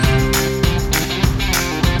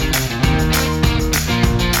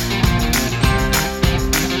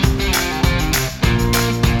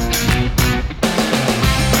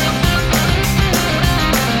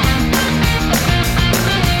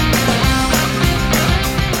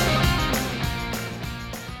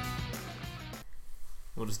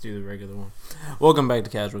just do the regular one. Welcome back to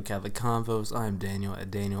Casual Catholic Convos. I'm Daniel at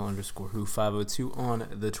Daniel_who502 on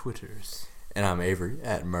the Twitters. And I'm Avery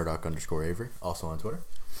at Murdoch_Avery, also on Twitter.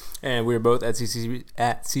 And we're both at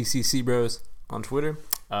CCC Bros on Twitter.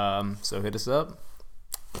 So hit us up.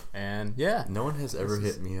 And yeah. No one has ever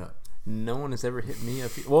hit me up. No one has ever hit me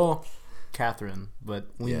up. Well, Catherine, but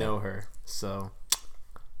we know her, so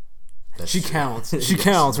she counts. She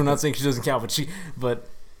counts. We're not saying she doesn't count, but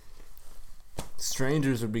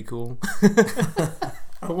strangers would be cool.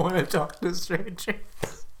 I want to talk to strangers.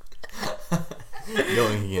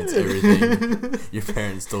 Going against everything your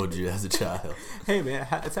parents told you as a child. Hey man,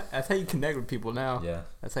 that's how you connect with people now. Yeah,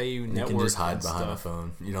 that's how you network. You can just hide behind stuff. a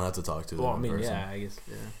phone. You don't have to talk to them. Well, I mean, in person. yeah, I guess,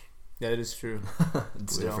 yeah, it is true.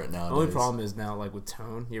 It's different nowadays. The only problem is now, like with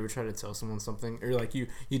tone. You ever try to tell someone something, or like you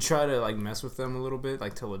try to like mess with them a little bit,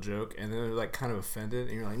 like tell a joke, and then they're like kind of offended,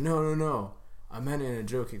 and you're like, no, I meant it in a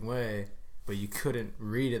joking way. But you couldn't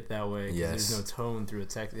read it that way because there's no tone through a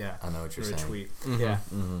text. Yeah, I know what you're saying. A tweet. Mm-hmm. Yeah,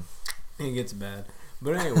 it gets bad.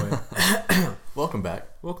 But anyway, welcome back.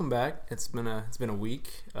 Welcome back. It's been a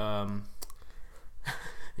week.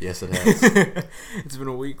 Yes, it has. It's been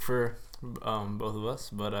a week for both of us,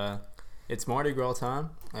 but it's Mardi Gras time,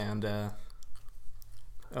 and never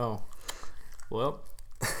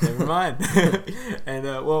mind. And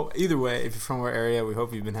well, either way, if you're from our area, we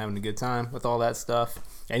hope you've been having a good time with all that stuff.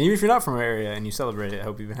 And even if you're not from our area and you celebrate it, I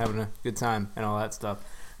hope you've been having a good time and all that stuff.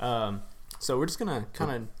 So we're just gonna kind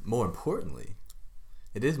of more importantly,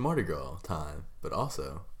 it is Mardi Gras time, but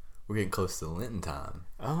also we're getting close to Lenten time.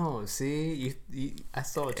 Oh, see, you I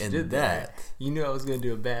saw what you and did that there. You knew I was gonna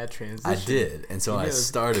do a bad transition. I did, and so I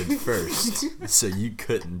started first, so you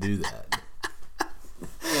couldn't do that.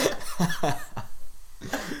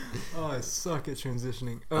 Oh, I suck at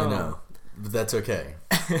transitioning. I know, but that's okay.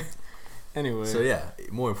 Anyway. So yeah,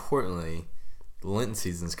 more importantly, the Lenten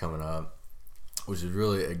season's coming up, which is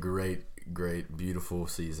really a great, beautiful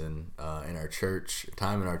season in our church,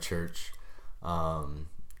 time in our church,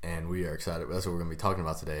 and we are excited. That's what we're going to be talking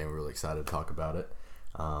about today, and we're really excited to talk about it.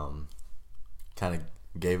 Kind of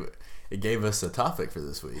gave us a topic for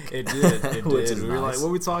this week. It did. It did. We were nice. like, what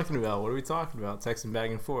are we talking about? Texting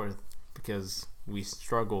back and forth because we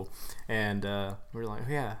struggle, and we were like,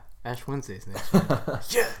 oh, yeah. Ash Wednesdays next week.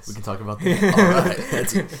 Yes! We can talk about that. All right.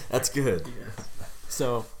 That's good. Yes.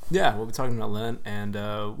 So, yeah, we'll be talking about Lent. And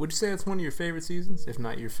would you say it's one of your favorite seasons, if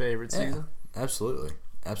not your favorite season? Absolutely.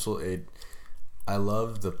 I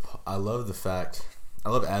love Advent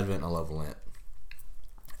and I love Lent.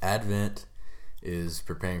 Advent is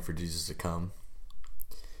preparing for Jesus to come.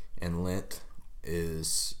 And Lent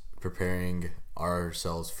is preparing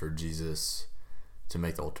ourselves for Jesus to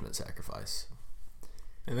make the ultimate sacrifice.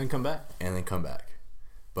 And then come back.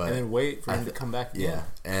 But and then wait for him to come back again. Yeah.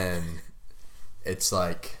 And it's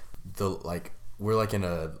like we're like in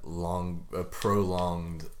a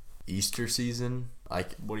prolonged Easter season.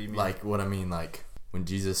 Like, what do you mean? Like what I mean, like when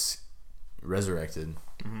Jesus resurrected,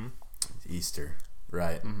 Easter,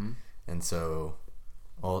 right? Mm-hmm. And so,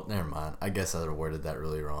 well, never mind. I guess I worded that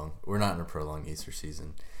really wrong. We're not in a prolonged Easter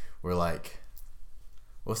season. We're like,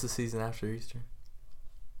 what's the season after Easter?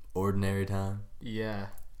 Ordinary time. Yeah.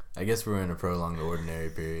 I guess we're in a prolonged ordinary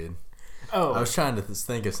period. Oh. I was trying to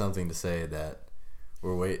think of something to say that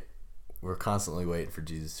we're constantly waiting for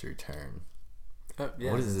Jesus to return.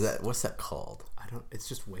 Yeah. What is that? What's that called? It's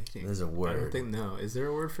just waiting. There's a word. I don't think, no. Is there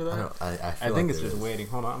a word for that? I think like it's just waiting.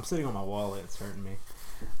 Hold on. I'm sitting on my wallet. It's hurting me.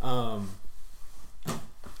 No,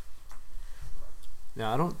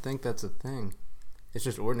 I don't think that's a thing. It's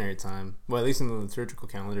just ordinary time. Well, at least in the liturgical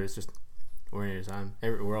calendar, it's just ordinary time.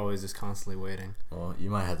 We're always just constantly waiting. Well, you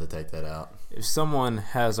might have to take that out. If someone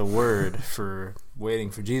has a word for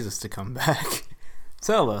waiting for Jesus to come back,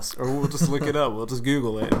 tell us, or we'll just look it up. We'll just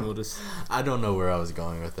Google it, and we'll just... I don't know where I was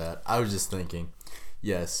going with that. I was just thinking,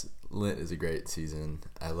 yes, Lent is a great season.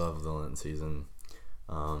 I love the Lent season.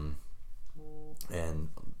 And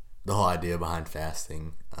the whole idea behind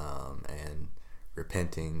fasting and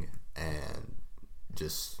repenting and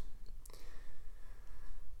just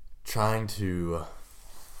trying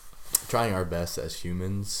our best as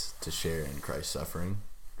humans to share in Christ's suffering.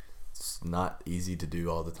 It's not easy to do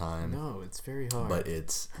all the time. No, it's very hard. But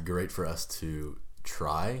it's great for us to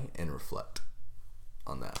try and reflect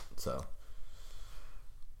on that. So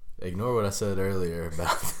ignore what I said earlier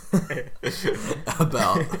about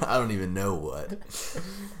I don't even know what.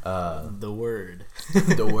 The word.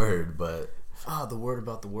 The word, but the word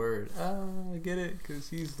about the word. I get it, because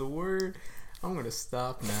he's the word. I'm going to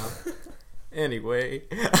stop now. Anyway.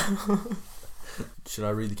 Should I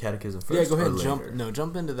read the catechism first? Yeah, go ahead. or later?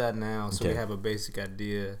 Jump into that now, so we Okay. have a basic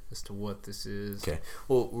idea as to what this is. Okay.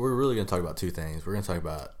 Well, we're really going to talk about two things. We're going to talk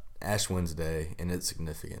about Ash Wednesday and its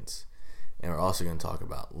significance, and we're also going to talk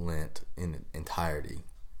about Lent in entirety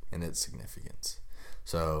and its significance.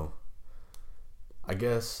 So, I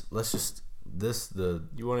guess let's just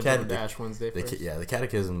You want to do the Ash Wednesday first? the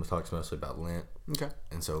catechism talks mostly about Lent, Okay,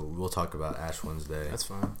 and so we'll talk about Ash Wednesday. that's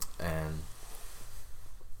fine. And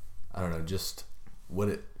I don't know, just what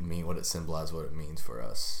it symbolizes, what it means for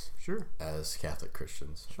us Sure. as Catholic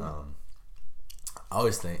Christians. Sure. I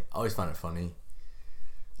always find it funny.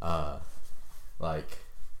 Like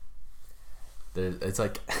it's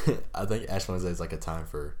like I think Ash Wednesday is like a time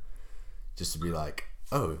for just to be like,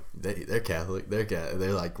 oh, they're Catholic, they're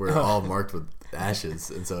like we're all marked with ashes,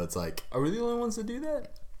 and so it's like, Are we the only ones that do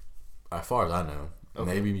that? as far as I know,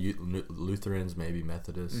 Okay. maybe Lutherans, maybe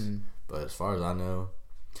Methodists, but as far as I know,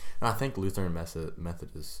 and I think Lutheran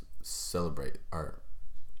Methodists celebrate or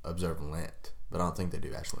observe Lent, but I don't think they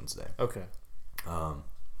do Ash Wednesday. Okay.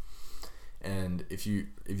 And if you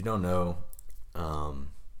don't know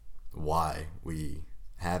why we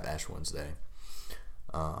have Ash Wednesday,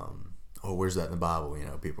 where's that in the Bible? You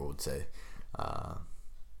know, people would say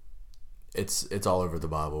it's all over the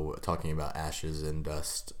Bible, talking about ashes and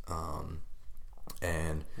dust.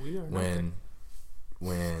 And We are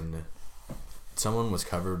when someone was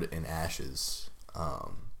covered in ashes,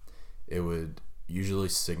 it would usually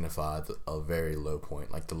signify a very low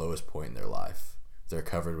point, like the lowest point in their life. If they're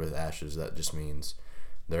covered with ashes, that just means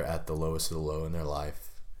they're at the lowest of the low in their life,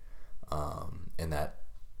 and that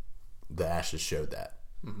the ashes showed that.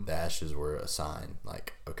 Mm-hmm. The ashes were a sign,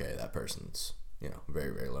 like, okay, that person's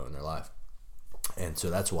very, very low in their life, and so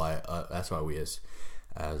that's why we as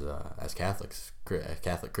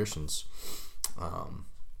Catholic Christians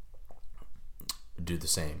do the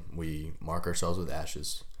same. We mark ourselves with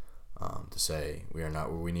ashes to say we are not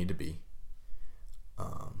where we need to be,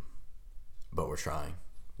 but we're trying.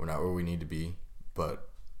 We're not where we need to be, but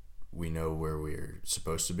we know where we're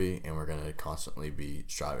supposed to be, and we're going to constantly be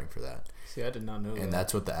striving for that. See, I did not know that. And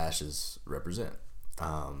that's what the ashes represent.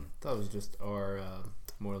 I thought it was just our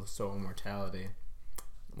more so immortality.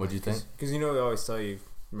 What do you think? Because they always tell you,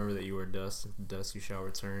 remember that you were dust, dust you shall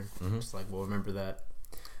return. Mhm. It's like, well, remember that.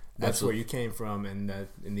 That's where you came from, and that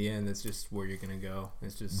in the end, that's just where you're gonna go.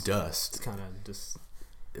 It's just Dust. It's kind of just.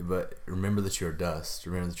 But remember that you're dust.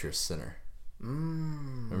 Remember that you're a sinner.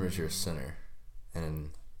 Mm. Remember that you're a sinner.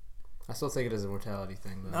 And I still take it as a mortality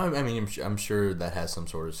thing, though. I mean, I'm sure that has some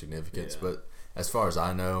sort of significance, Yeah. but as far as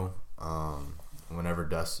I know, whenever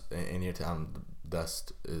any time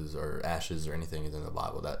dust is or ashes or anything is in the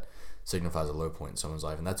Bible, that signifies a low point in someone's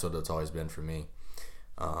life, and that's what it's always been for me.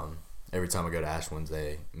 Every time I go to Ash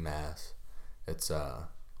Wednesday Mass, it's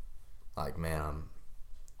like, man,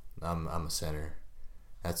 I'm a sinner.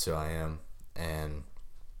 That's who I am, and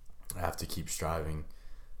I have to keep striving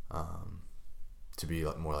to be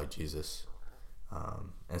more like Jesus.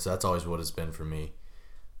 And so that's always what it's been for me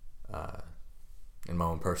in my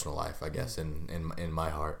own personal life, I guess, in my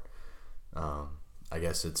heart. I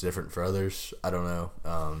guess it's different for others. I don't know.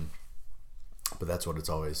 But that's what it's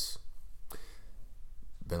always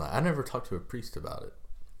been like. I never talked to a priest about it.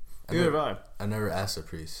 Neither have I. I never asked a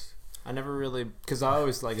priest. I never really, because I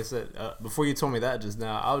always, like I said, before you told me that just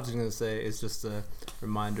now, I was just gonna say it's just a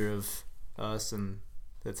reminder of us and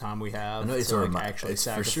the time we have. I know it's to, a actually it's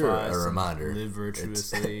for sacrifice sure a and reminder. live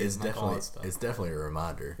virtuously. It's and all definitely that stuff. it's definitely a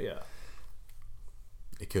reminder. Yeah.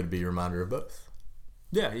 It could be a reminder of both.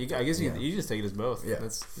 Yeah, I guess Yeah. you just take it as both. Yeah.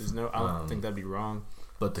 I don't think that'd be wrong.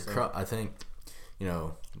 But the So- I think,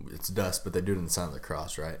 it's dust, but they do it in the sign of the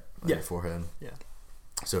cross, right? On Yeah. your forehead. Yeah.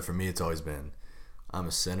 So for me, it's always been, I'm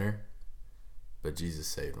a sinner, but Jesus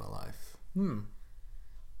saved my life.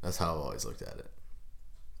 That's how I've always looked at it.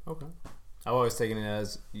 Okay. I've always taken it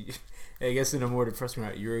as, I guess in a more depressing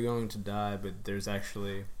route, you're going to die, but there's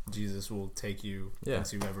actually, Jesus will take you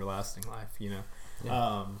into everlasting life, Yeah.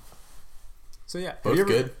 So yeah.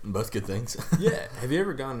 Both good things. Yeah. Have you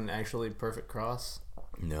ever gotten an actually perfect cross?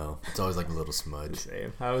 No, it's always like a little smudge.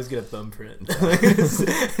 Same. I always get a thumbprint.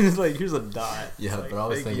 It's like, here's a dot. Yeah, It's like, but I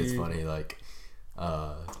always thank think it's you. funny, like,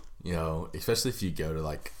 especially if you go to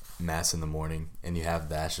like Mass in the morning and you have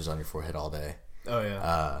the ashes on your forehead all day. Oh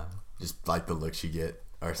yeah. Just like the looks you get,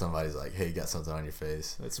 or somebody's like, "Hey, you got something on your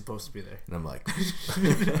face," That's supposed to be there. and I'm like,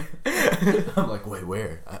 "Wait,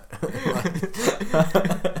 where?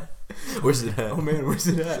 Where's it at?" Oh man, where's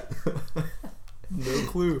it at? No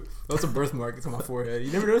clue. That's a birthmark. It's on my forehead.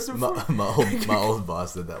 You never noticed it before? My old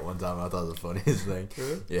boss did that one time. I thought it was the funniest thing.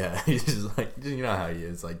 Really? Yeah, he's just like, how he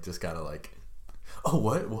is, like, just kind of like, oh,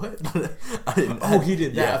 what? I didn't. Oh, he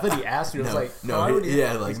did that. Yeah. I thought he asked you. I was like, no, why would he?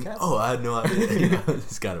 yeah, like, oh, I had no idea.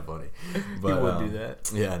 It's kind of funny. But, he would do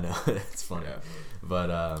that. Yeah, no, it's funny. Yeah.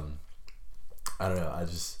 But I don't know.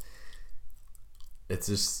 It's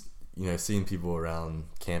just, seeing people around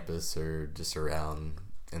campus or just around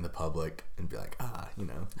in the public and be like,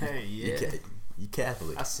 Hey, yeah. You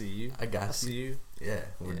Catholic. I see you. I got you. I see you. Yeah,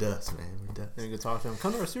 we're dust, man. We're dust. Then you go talk to him.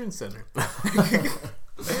 Come to our student center.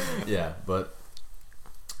 Yeah, but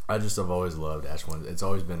I've always loved Ash Wednesday. It's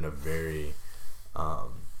always been a very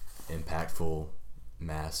impactful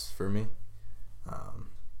mass for me,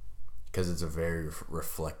 because it's a very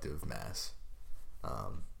reflective mass.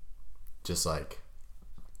 Just like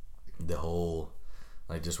the whole,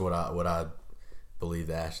 like just what I believe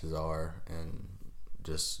the ashes are, and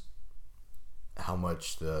just how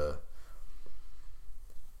much the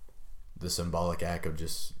symbolic act of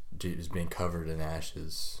just Jesus being covered in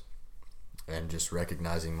ashes and just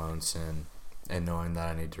recognizing my own sin and knowing that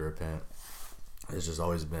I need to repent has just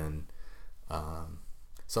always been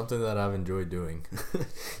something that I've enjoyed doing.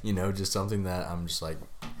 Just something that I'm just like,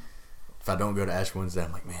 if I don't go to Ash Wednesday,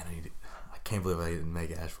 I'm like, man, I can't believe I didn't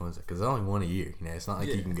make Ash Wednesday, because it's only one a year. It's not like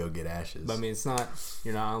you can go get ashes. But I mean,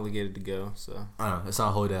 you're not obligated to go, so. I don't know. It's not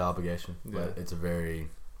a holy day obligation, but it's a very.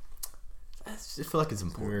 I just feel like it's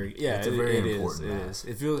important. It's a very important mass.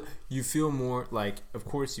 You feel more like, of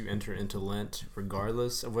course, you enter into Lent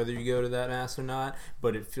regardless of whether you go to that mass or not,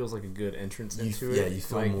 but it feels like a good entrance into it. Yeah, you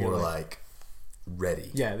feel more like ready.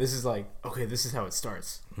 Yeah, this is like, okay, this is how it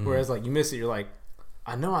starts. Mm-hmm. Whereas like you miss it, you're like,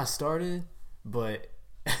 I know I started, but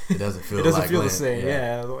it doesn't feel. The same.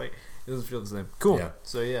 Yeah, like it doesn't feel the same. Cool. Yeah.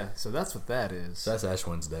 So that's what that is. So that's Ash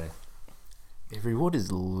Wednesday. Avery, what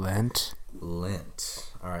is Lent? Lent.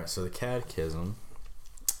 All right, so the Catechism.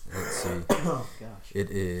 Let's see. Oh gosh. It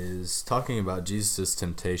is talking about Jesus'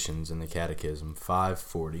 temptations in the Catechism,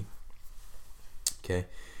 540. Okay,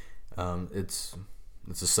 it's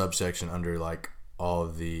a subsection under like all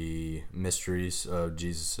of the mysteries of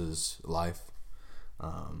Jesus' life.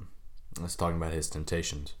 It's talking about his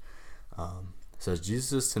temptations. It says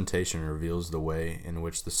Jesus' temptation reveals the way in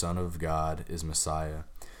which the Son of God is Messiah,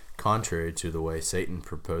 contrary to the way Satan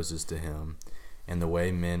proposes to him and the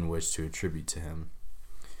way men wish to attribute to him.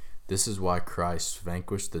 This is why Christ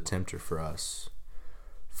vanquished the tempter for us.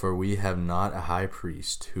 For we have not a high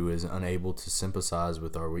priest who is unable to sympathize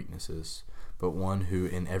with our weaknesses, but one who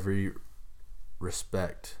in every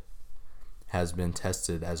respect has been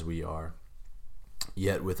tested as we are,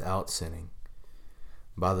 yet without sinning.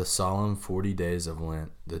 By the solemn 40 days of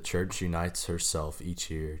Lent, the Church unites herself each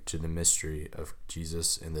year to the mystery of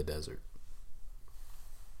Jesus in the desert.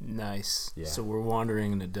 Nice. Yeah. So we're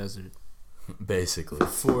wandering in the desert. Basically.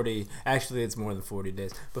 40. Actually, it's more than 40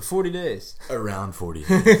 days. But 40 days. Around 40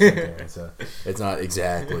 days. Okay, so it's not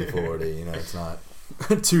exactly 40, it's not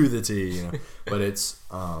to the T, But it's,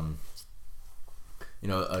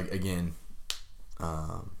 again,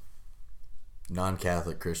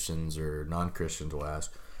 non-Catholic Christians or non-Christians will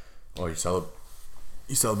ask, "Oh, you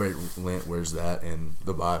celebrate Lent? Where's that in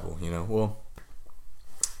the Bible?" Well,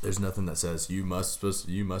 there's nothing that says you must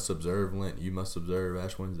observe Lent, you must observe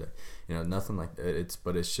Ash Wednesday. Nothing like that. It's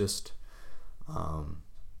just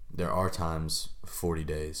there are times 40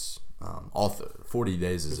 days. 40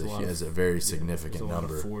 days is a very significant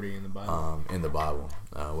number. Of 40 in the Bible.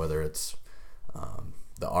 Whether it's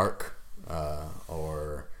the Ark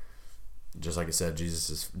or just like I said,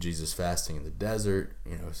 Jesus fasting in the desert,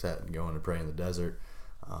 going to pray in the desert.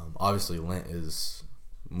 Obviously, Lent is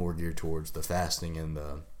more geared towards the fasting and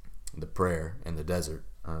the prayer in the desert.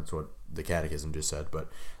 That's what the Catechism just said. But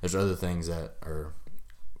there's other things that are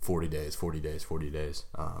 40 days,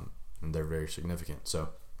 and they're very significant. So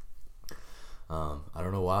I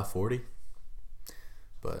don't know why 40,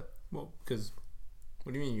 but because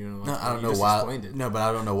what do you mean you don't know? No, I don't know why. No, but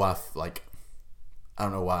I don't know why. I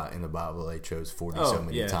don't know why in the Bible they chose 40 so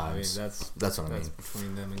many times. I mean, that's what I mean.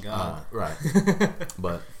 Between them and God. Right.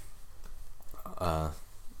 But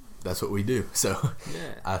that's what we do. So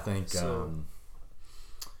I think. Well,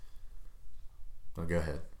 go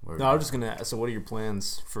ahead. No, I was just gonna ask. So, what are your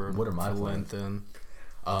plans for? What are my Lent plans?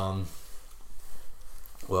 then?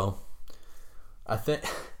 Well, I think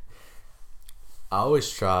I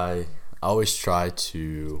always try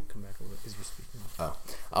to. Come back a little as you're speaking. I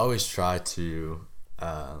always try to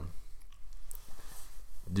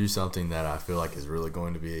do something that I feel like is really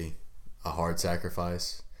going to be a hard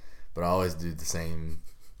sacrifice, but I always do the same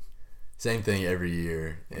thing every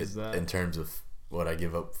year in terms of what I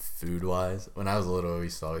give up food wise. When I was little, I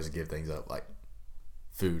used to always give things up, like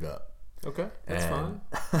food up. Okay, that's fine.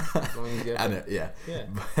 As long as you get I know, yeah.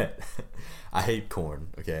 But I hate corn.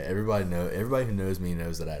 Okay, everybody who knows me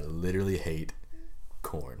knows that I literally hate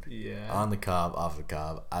corn. Yeah. On the cob, off the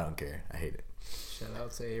cob, I don't care. I hate it. Shout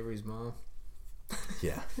out to Avery's mom.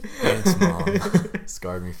 Yeah, Aunt's mom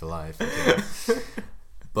scarred me for life. Okay.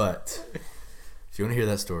 But if you want to hear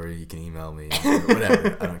that story, you can email me or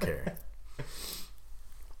whatever. I don't care.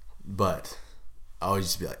 But I always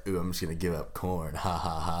just be like, ooh, I'm just going to give up corn. Ha,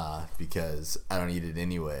 ha, ha. Because I don't eat it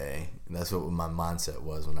anyway. And that's what my mindset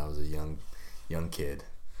was when I was a young kid.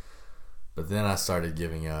 But then I started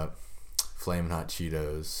giving up Flamin' Hot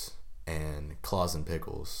Cheetos and Clausen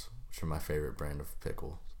Pickles, which are my favorite brand of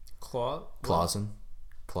pickle. Clausen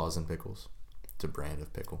Pickles. It's a brand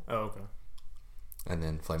of pickle. Oh, okay. And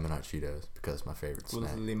then Flamin' Hot Cheetos because it's my favorite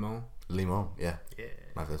snack. Limon, yeah. Yeah.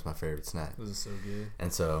 That's my favorite snack. Those are so good.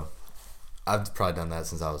 And so I've probably done that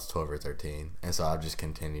since I was 12 or 13. And so I've just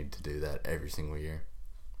continued to do that every single year.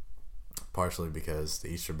 Partially because the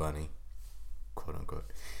Easter Bunny, quote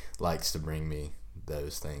unquote, likes to bring me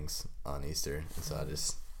those things on Easter. And so I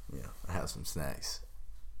just, I have some snacks.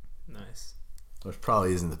 Nice. Which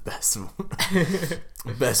probably isn't the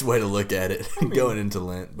best way to look at it going into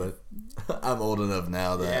Lent, but I'm old enough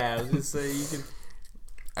now that I was gonna say you can.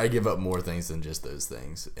 I give up more things than just those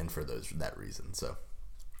things, and for that reason. So,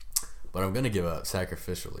 but I'm gonna give up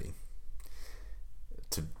sacrificially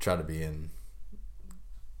to try to be in,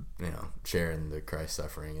 sharing the Christ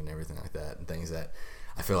suffering and everything like that, and things that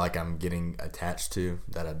I feel like I'm getting attached to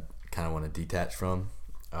that I kind of want to detach from.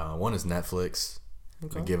 One is Netflix.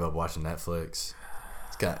 Okay. I give up watching Netflix.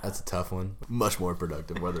 That's a tough one. Much more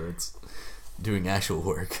productive, whether it's doing actual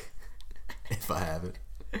work, if I have it,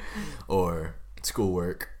 or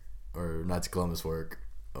schoolwork, or Knights of Columbus work,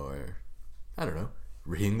 or I don't know,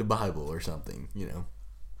 reading the Bible or something.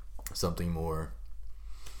 Something more.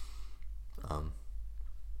 I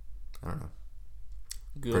don't know.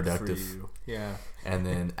 Good productive. For you. Yeah. And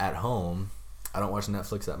then at home, I don't watch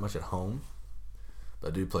Netflix that much at home, but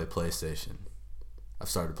I do play PlayStation. I've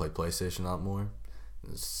started to play PlayStation a lot more.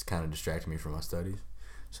 It's kind of distracting me from my studies,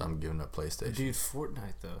 so I'm giving up PlayStation. Dude,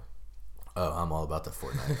 Fortnite though. Oh, I'm all about the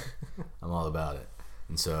Fortnite. I'm all about it,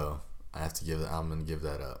 and so I'm gonna give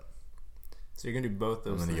that up. So you're gonna do both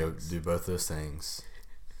those. I'm gonna go do both those things.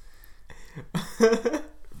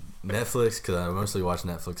 Netflix, because I mostly watch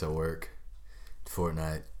Netflix at work.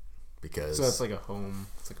 Fortnite, because so that's like a home.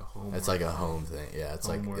 It's like a home. It's like a home thing. Yeah,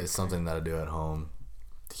 it's something that I do at home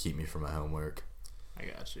to keep me from my homework. I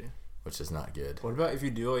got you. Which is not good. What about if you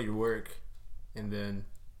do all your work, and then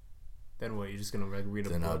what? You're just gonna read a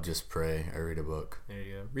book? Then I'll just pray or read a book. There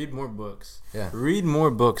you go. Read more books. Yeah. Read more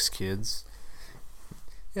books, kids.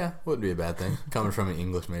 Yeah, wouldn't be a bad thing. Coming from an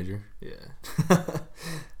English major. Yeah.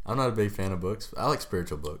 I'm not a big fan of books. I like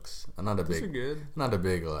spiritual books. Those are good. I'm not a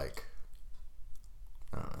big like.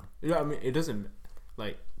 I don't know. Yeah, I mean, it doesn't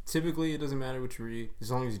like. Typically, it doesn't matter what you read as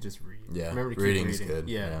long as you just read. Yeah, remember to keep reading's reading. good.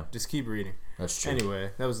 Yeah, just keep reading. That's true.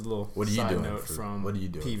 Anyway, that was a little side note from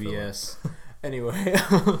PBS. Anyway,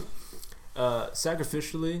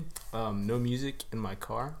 sacrificially, no music in my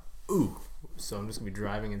car. Ooh. So I'm just gonna be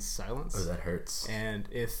driving in silence. Oh, that hurts. And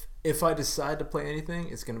if I decide to play anything,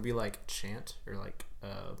 it's gonna be like chant or like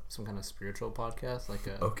some kind of spiritual podcast,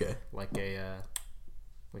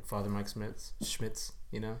 like Father Mike Schmitz, he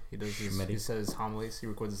says his homilies, he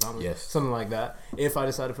records his homilies, yes, something like that. If I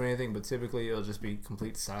decide to put anything, but typically it'll just be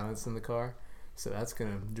complete silence in the car, so that's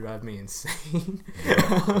gonna drive me insane.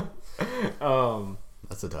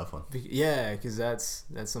 That's a tough one. Yeah, because that's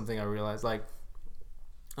something I realized. Like,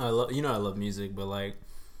 I love music, but like,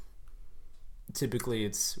 typically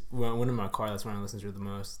it's when in my car, that's when I listen to it the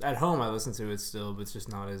most. At home, I listen to it still, but it's just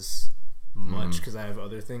not as much because I have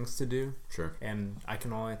other things to do. Sure. And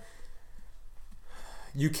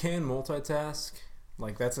you can multitask,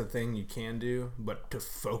 like that's a thing you can do, but to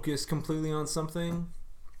focus completely on something,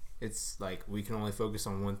 it's like we can only focus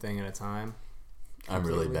on one thing at a time. I'm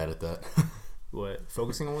really bad at that. What?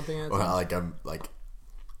 Focusing on one thing at a time?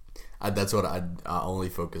 That's what I only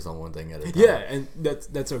focus on one thing at a time. Yeah, and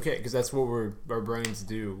that's okay because that's what our brains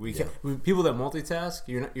do. People that multitask,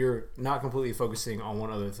 you're not completely focusing on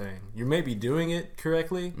one other thing. You may be doing it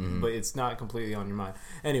correctly, but it's not completely on your mind.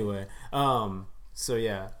 Anyway,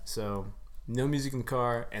 so no music in the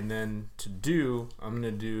car, and then I'm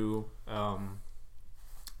gonna do a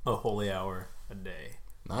holy hour a day.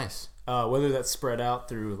 Nice. Whether that's spread out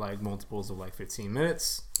through like multiples of like 15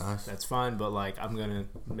 minutes, nice, that's fine. But like I'm gonna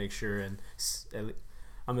make sure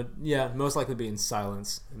most likely be in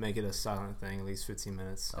silence and make it a silent thing, at least 15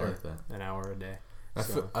 minutes I like that. An hour a day. I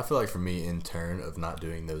feel like for me, in turn of not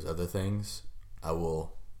doing those other things, I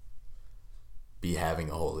will be having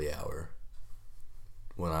a holy hour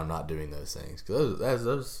when I'm not doing those things. Because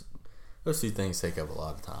those two things take up a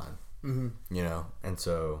lot of time. Mm-hmm. You know? And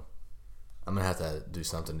so I'm going to have to do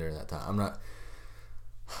something during that time.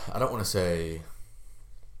 I don't want to say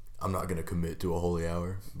I'm not going to commit to a holy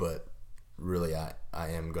hour, but really I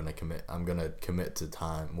am going to commit. I'm going to commit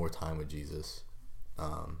to more time with Jesus.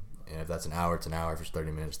 And if that's an hour, it's an hour. If it's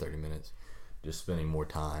 30 minutes, 30 minutes. Just spending more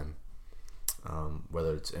time,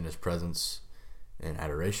 whether it's in his presence in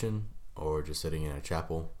adoration, or just sitting in a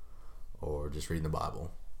chapel, or just reading the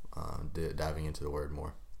Bible, diving into the Word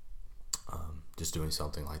more. Just doing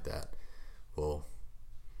something like that will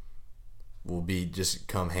be just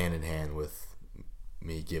come hand in hand with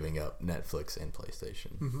me giving up Netflix and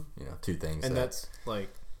PlayStation. Mm-hmm. You know, two things. And that's like,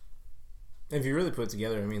 if you really put it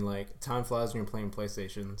together, I mean, like, time flies when you're playing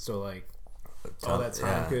PlayStation. So like, all that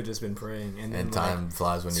time could have just been praying, and then, time like,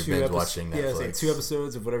 flies when you're binge watching Netflix. Yeah, it's like 2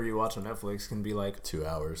 episodes of whatever you watch on Netflix can be like 2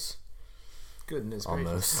 hours. Goodness almost.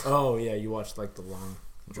 Gracious. Oh yeah, you watched like the long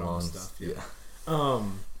drama stuff. Yeah.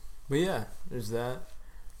 But yeah, there's that.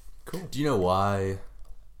 Cool. Do you know why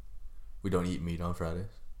we don't eat meat on Fridays?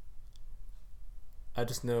 I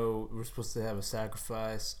just know we're supposed to have a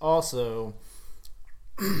sacrifice. Also,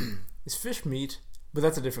 is fish meat? But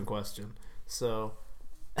that's a different question. So,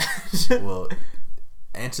 well,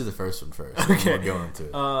 answer the first one first. Okay. We're going to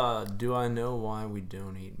it. Do I know why we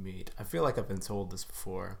don't eat meat? I feel like I've been told this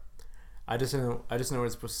before. I just know we're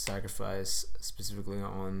supposed to sacrifice specifically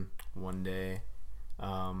on one day,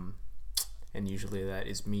 and usually that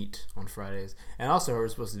is meat on Fridays. And also, we're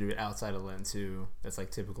supposed to do it outside of Lent too. That's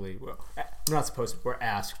like typically, well, we're not supposed to. We're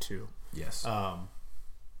asked to. Yes.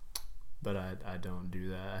 But I don't do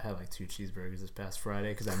that. I had like 2 cheeseburgers this past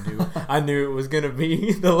Friday because I knew it was gonna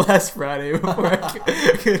be the last Friday before I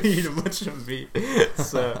could eat a bunch of meat.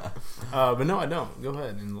 So, but no, I don't. Go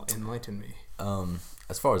ahead and enlighten me.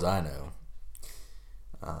 As far as I know,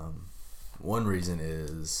 one reason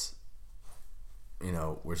is, you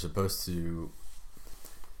know, we're supposed to,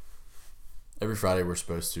 every Friday we're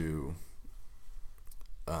supposed to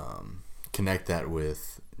connect that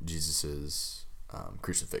with Jesus's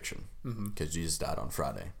crucifixion, because Jesus died on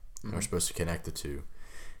Friday. And we're supposed to connect the two,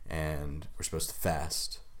 and we're supposed to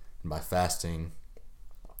fast. And by fasting,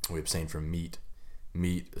 we abstain from meat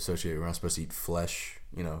associated. We're not supposed to eat flesh,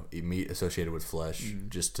 you know, eat meat associated with flesh,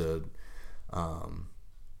 just to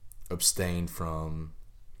abstain from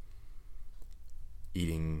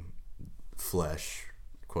eating flesh,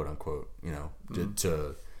 quote unquote, you know,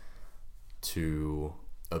 to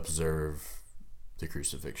observe the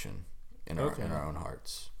crucifixion in our own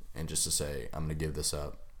hearts, and just to say, I'm going to give this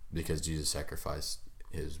up because Jesus sacrificed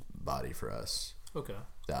his body for us. Okay.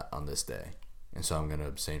 That on this day, and so I'm going to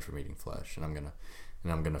abstain from eating flesh, and I'm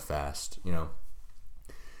going to fast. You know,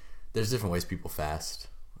 there's different ways people fast,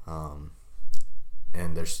 and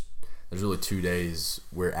there's really 2 days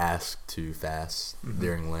we're asked to fast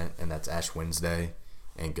during Lent, and that's Ash Wednesday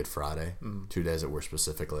and Good Friday. 2 days that we're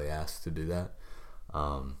specifically asked to do that.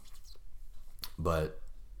 But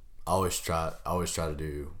I always try to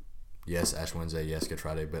do, yes, Ash Wednesday, yes, Good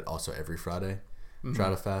Friday, but also every Friday try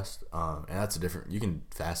to fast. And that's you can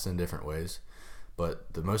fast in different ways,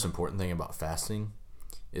 but the most important thing about fasting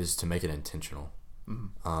is to make it intentional.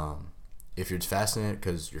 If you're fasting it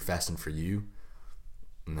because you're fasting for you,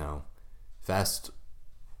 no. Fast,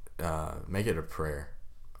 make it a prayer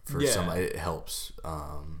for somebody. It helps.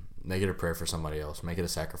 Make it a prayer for somebody else. Make it a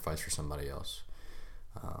sacrifice for somebody else.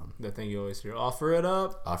 That thing you always hear, offer it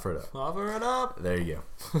up. Offer it up. Offer it up. There you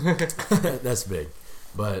go. That's big.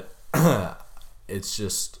 But it's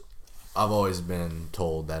just, I've always been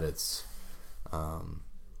told that it's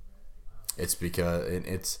because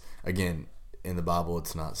it's, again, in the Bible,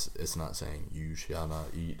 it's not saying you shall not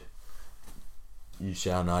eat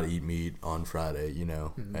meat on Friday, you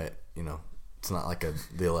know. You know, it's not like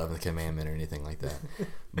the 11th commandment or anything like that.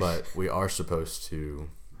 But we are supposed to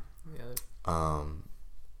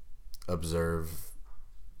observe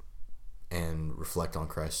and reflect on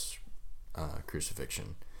Christ's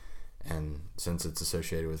crucifixion. And since it's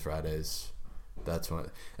associated with Fridays, that's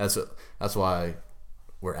why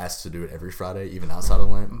we're asked to do it every Friday, even outside of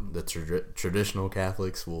Lent. The traditional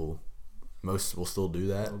Catholics will still do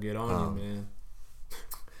that. They'll get on you, man.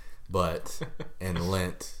 But in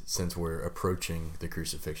Lent, since we're approaching the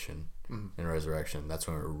crucifixion and resurrection, that's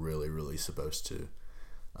when we're really, really supposed to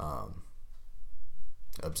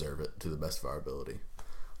observe it to the best of our ability.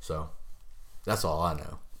 So that's all I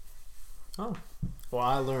know. Oh, well,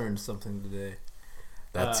 I learned something today.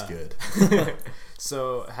 That's good.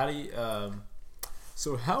 So how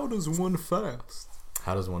does one fast?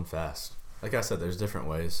 How does one fast? Like I said, there's different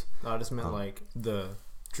ways. I just meant like the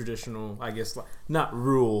traditional, I guess, like, not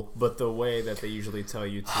rule, but the way that they usually tell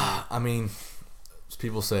you to. I mean,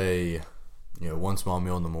 people say, one small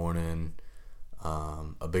meal in the morning,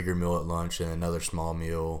 a bigger meal at lunch, and another small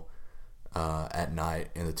meal at night,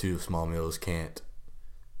 and the 2 small meals can't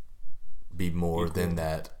be more than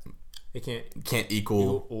that. It can't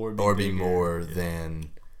equal or be more yeah. than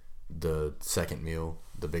the second meal,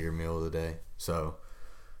 the bigger meal of the day. So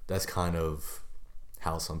that's kind of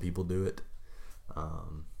how some people do it.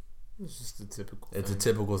 It's just a typical It's thing. a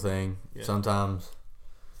typical thing. Yeah. Sometimes,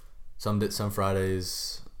 some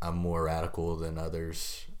Fridays, I'm more radical than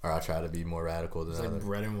others, or I try to be more radical than others. Like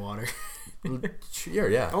bread and water. Sure,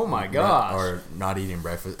 yeah. Oh my gosh. Or not eating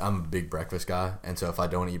breakfast. I'm a big breakfast guy, and so if I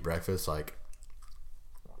don't eat breakfast, like,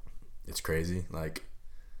 it's crazy. Like,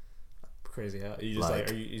 crazy how you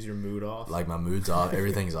just is your mood off? Like, my mood's off.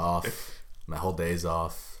 Everything's off. My whole day's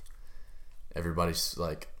off. Everybody's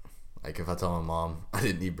like if I tell my mom I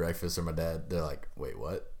didn't eat breakfast or my dad, they're like, "Wait,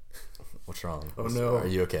 what? What's wrong? Oh no, are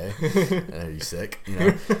you okay? Are you sick?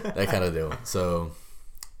 That kind of deal." So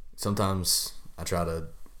sometimes I try to,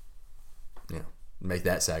 make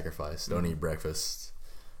that sacrifice. Don't eat breakfast.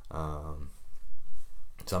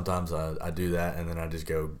 Sometimes I do that, and then I just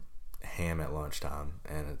go ham at lunchtime,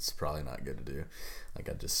 and it's probably not good to do. Like,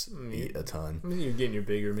 I just eat a ton. I mean, you're getting your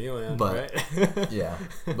bigger meal in, but, right? Yeah,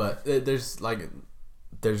 but there's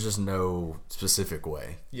just no specific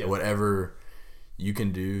way. Yeah. Whatever you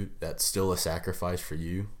can do, that's still a sacrifice for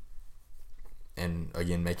you. And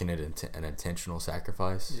again, making it an intentional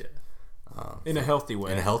sacrifice. Yeah. In a healthy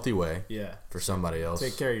way. In a healthy way. Yeah. For somebody else.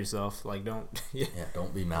 Take care of yourself. Like, don't. Yeah.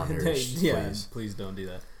 Don't be malnourished. Yeah. Please. Please don't do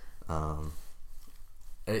that.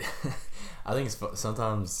 I think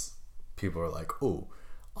sometimes people are like, "Oh,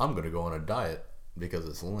 I'm gonna go on a diet because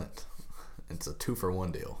it's Lent. It's a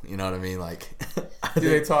 2-for-1 deal." You know what I mean? Like, do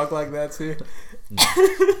they talk like that too? No,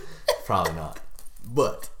 probably not.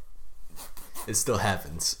 But it still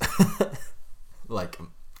happens. Like,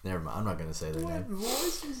 never mind. I'm not gonna say their name. What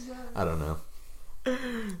voice was that? I don't know.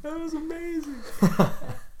 That was amazing.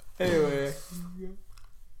 Anyway,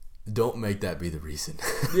 don't make that be the reason.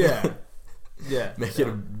 Yeah. Yeah. Make it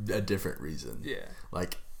a different reason. Yeah.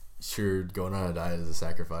 Like, sure, going on a diet is a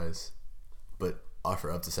sacrifice, but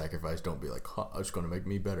offer up the sacrifice. Don't be like, it's going to make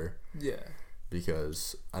me better. Yeah.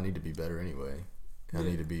 Because I need to be better anyway. I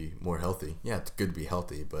need to be more healthy. Yeah, it's good to be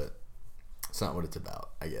healthy, but it's not what it's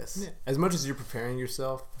about, I guess. Yeah. As much as you're preparing your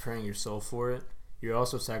soul for it, you're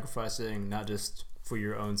also sacrificing not just for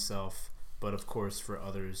your own self, but of course for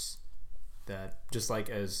others. That just like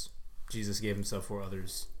as Jesus gave himself for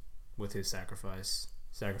others with his sacrifice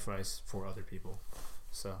for other people.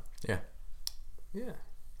 So yeah.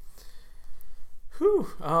 Whew.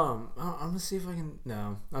 I'm gonna see if I can.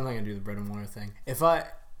 No, I'm not gonna do the bread and water thing. If I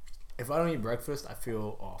don't eat breakfast, I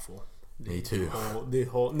feel awful. Me too. The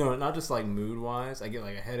whole no, not just like mood wise. I get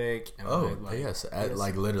like a headache. And yes.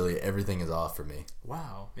 Like literally everything is off for me.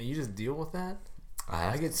 Wow, and you just deal with that.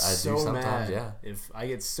 I get so do sometimes, mad. yeah. If I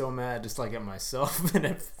get so mad, just like at myself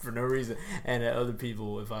and for no reason, and at other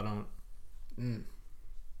people if I don't need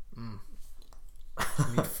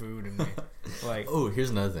food in me. Like, oh, here's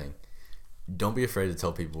another thing. Don't be afraid to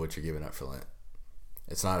tell people what you're giving up for Lent.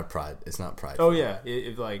 It's not pride. Oh yeah,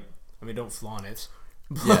 don't flaunt it.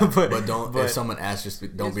 Yeah, but don't. If someone asks,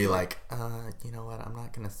 just don't be like, you know what? I'm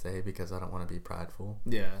not gonna say because I don't want to be prideful.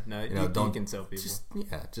 Yeah, no, you don't can tell people.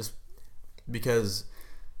 Just because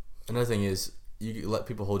another thing is you let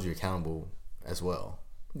people hold you accountable as well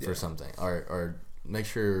for something, or make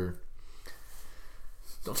sure.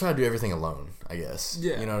 Don't try to do everything alone, I guess.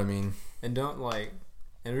 Yeah, you know what I mean. And don't and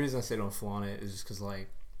the reason I say don't flaunt it is just because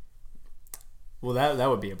well, that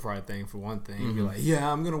would be a pride thing for one thing. You'd be like,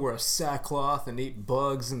 yeah, I'm going to wear a sackcloth and eat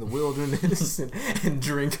bugs in the wilderness and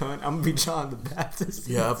drink hunt. I'm going to be John the Baptist.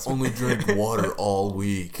 Yeah, I've only drank water all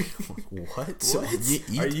week. What? So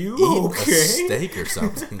Are you eat okay? A steak or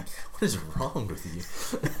something. What is wrong with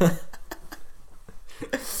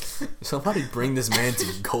you? Somebody bring this man to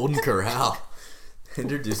Golden Corral.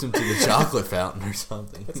 Introduce him to the chocolate fountain or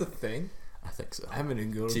something. That's a thing? I think so. I haven't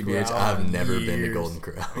been to Golden TBH, Corral. I've never been to Golden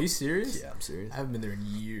Corral. Are you serious? Yeah, I'm serious. I haven't been there in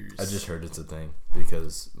years. I just heard it's a thing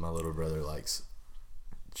because my little brother likes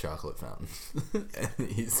chocolate fountains. And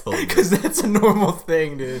he's told me. Because that's a normal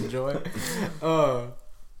thing to enjoy.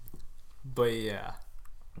 But yeah.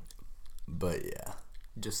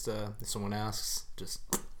 Just if someone asks, just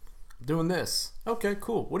doing this. Okay,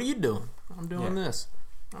 cool. What are you doing? I'm doing this.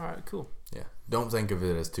 All right, cool. Yeah. Don't think of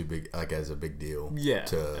it as too big, like as a big deal. Yeah.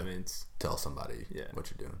 To I mean, it's, tell somebody what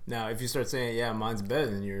you're doing. now if you start saying, yeah, mine's better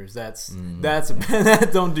than yours, that's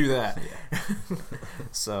don't do that. Yeah.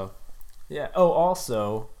 So, yeah. Oh,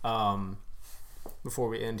 also, before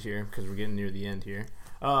we end here, because we're getting near the end here,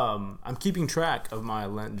 I'm keeping track of my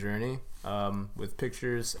Lent journey with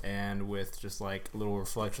pictures and with just like little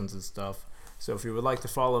reflections and stuff. So if you would like to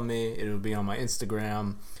follow me, it will be on my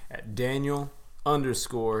Instagram at Daniel_de,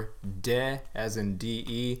 as in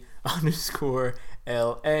DE _LA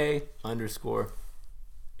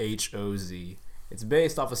 _HOZ. It's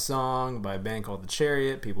based off a song by a band called The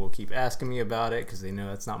Chariot. People keep asking me about it because they know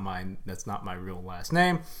that's not my real last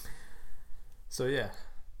name. So yeah,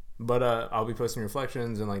 but I'll be posting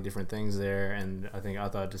reflections and like different things there, and I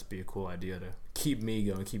thought it'd just be a cool idea to keep me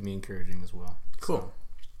going, keep me encouraging as well. Cool. So,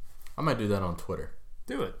 I might do that on Twitter.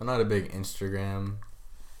 do it. I'm not a big Instagram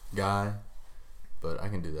guy, but I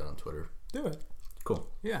can do that on Twitter. Do it. Cool.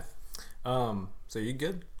 Yeah. So you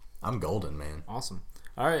good? I'm golden, man. Awesome.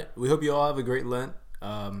 All right. We hope you all have a great Lent.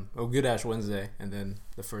 Good Ash Wednesday, and then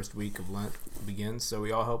the first week of Lent begins. So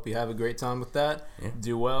we all hope you have a great time with that. Yeah.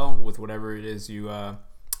 Do well with whatever it is you are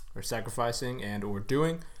sacrificing and or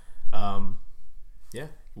doing. Yeah.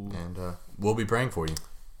 And we'll be praying for you.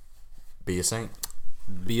 Be a saint.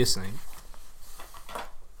 Be a saint.